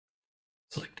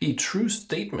Select the true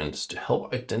statements to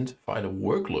help identify the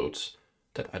workloads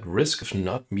that are at risk of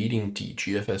not meeting the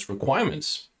GFS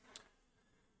requirements.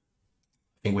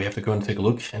 I think we have to go and take a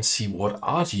look and see what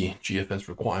are the GFS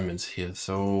requirements here.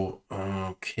 So,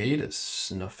 okay,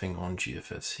 there's nothing on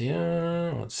GFS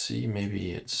here. Let's see,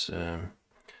 maybe it's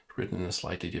written in a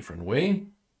slightly different way.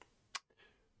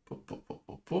 Boop, boop, boop,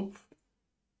 boop, boop.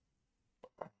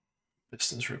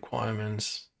 Business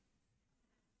requirements.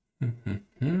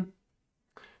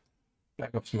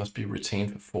 Backups must be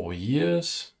retained for 4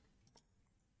 years.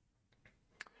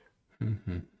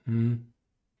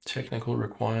 Technical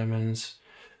requirements.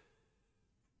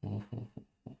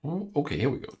 Okay, here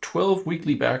we go. 12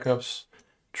 weekly backups,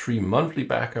 3 monthly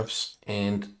backups,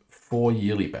 and 4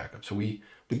 yearly backups. So we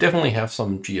definitely have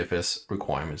some GFS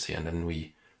requirements here, and then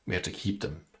we have to keep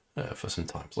them for some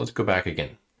time. So let's go back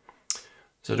again.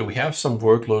 So do we have some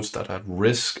workloads that are at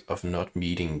risk of not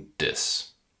meeting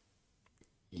this?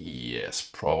 Yes,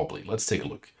 probably. Let's take a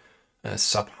look.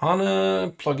 SAP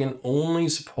HANA plugin only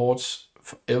supports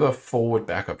forever forward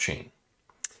backup chain.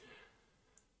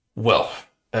 Well,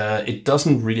 it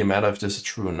doesn't really matter if this is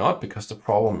true or not, because the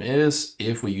problem is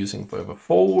if we're using forever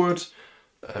forward,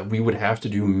 we would have to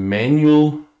do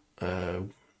manual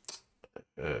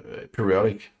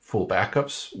periodic full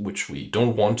backups, which we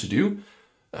don't want to do.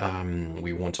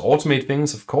 We want to automate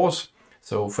things, of course.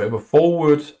 So forever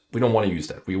forward, we don't want to use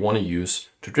that. We want to use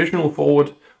traditional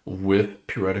forward with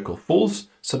periodical fulls,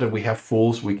 so that we have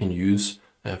fulls we can use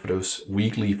for those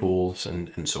weekly fulls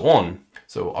and so on.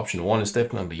 So option 1 is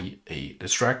definitely a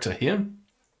distractor here.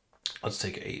 Let's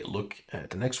take a look at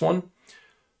the next one.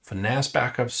 For NAS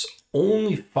backups,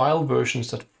 only file versions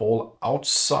that fall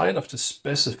outside of the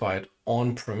specified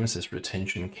on-premises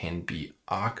retention can be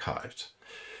archived.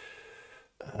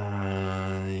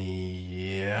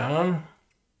 Yeah.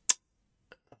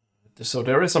 So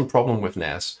there is some problem with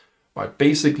NAS, right?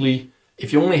 Basically,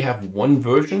 if you only have one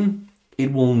version,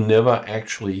 it will never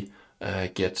actually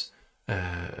get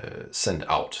sent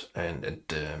out and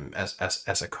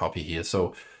as a copy here.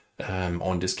 So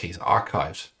on this case,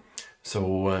 archived.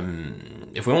 So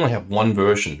if we only have one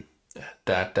version,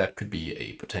 that could be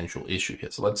a potential issue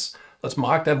here. So let's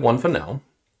mark that one for now.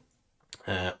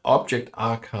 Object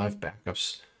archive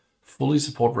backups fully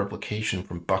support replication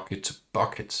from bucket to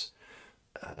bucket.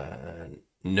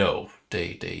 No,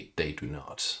 they do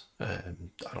not. I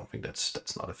don't think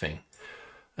that's not a thing.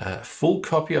 Full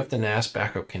copy of the NAS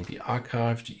backup can be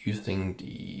archived using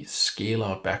the scale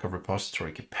out backup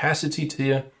repository capacity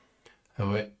tier.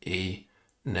 However, a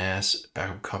NAS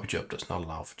backup copy job does not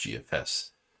allow for GFS.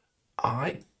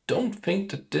 I don't think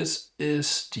that this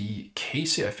is the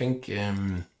case here. I think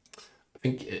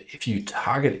if you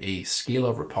target a scale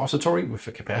out repository with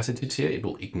a capacity tier, it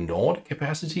will ignore the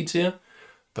capacity tier.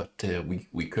 But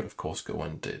we could, of course, go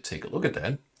and take a look at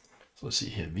that. So let's see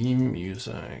here, Veeam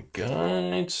user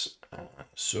guides,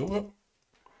 server.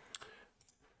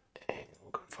 And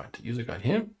we'll go and find the user guide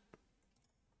here.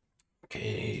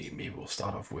 Okay, maybe we'll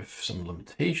start off with some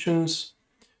limitations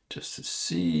just to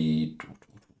see.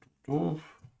 Let's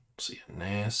see,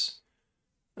 NAS.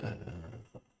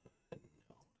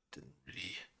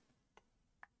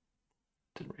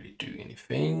 Didn't really do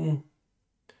anything.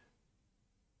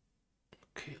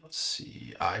 Okay, let's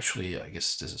see. Actually, I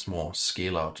guess this is more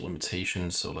scale out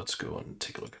limitations. So let's go and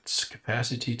take a look at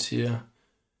capacity tier.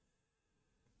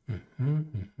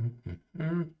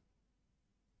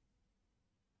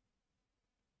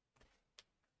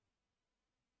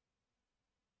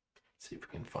 See if we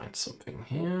can find something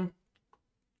here.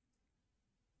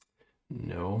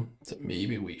 No, so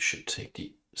maybe we should take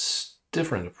the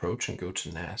different approach and go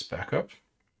to NAS backup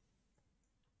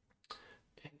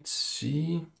and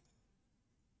see.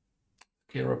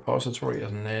 Okay, repository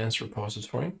as NAS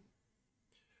repository.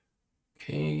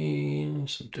 Okay,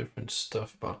 some different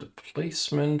stuff about the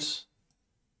placement.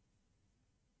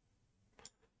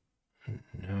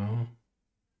 No.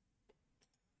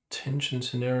 Tension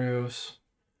scenarios.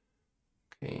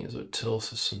 Okay, so it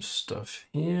tells us some stuff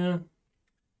here.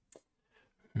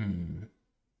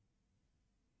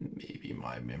 Maybe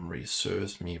my memory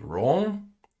serves me wrong.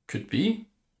 Could be.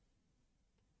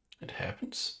 It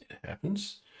happens. It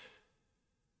happens.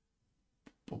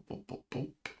 Boop, boop, boop,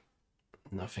 boop.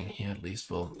 Nothing here, at least.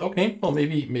 Well, okay. Well,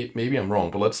 maybe I'm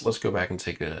wrong, but let's go back and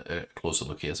take a closer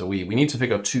look here. So we need to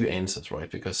figure out 2 answers, right?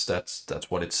 Because that's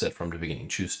what it said from the beginning.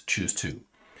 Choose 2.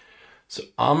 So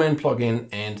RMAN plugin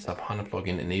and SAP HANA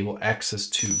plugin enable access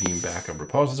to Veeam backup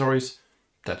repositories.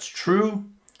 That's true.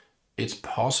 It's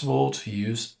possible to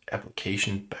use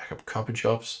application backup copy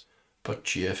jobs, but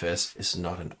GFS is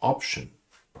not an option.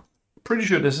 Pretty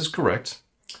sure this is correct.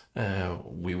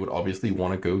 we would obviously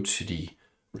want to go to the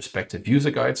respective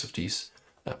user guides of these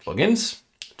plugins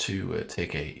to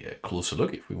take a closer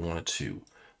look if we wanted to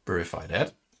verify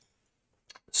that.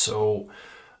 So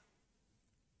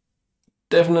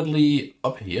definitely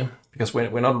up here, because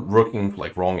we're not looking for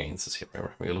like wrong answers here, right?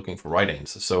 We're looking for right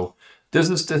answers. So this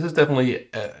is definitely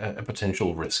a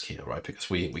potential risk here, right? Because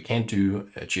we can't do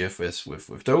a GFS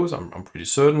with those, I'm pretty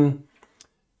certain.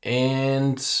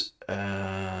 And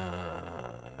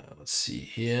let's see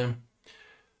here.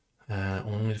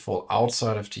 Only fall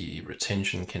outside of the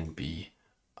retention can be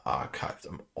archived.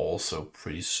 I'm also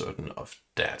pretty certain of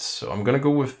that. So I'm gonna go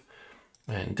with,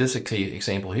 in this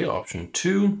example here, option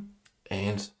 2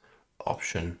 and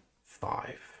option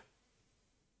 5.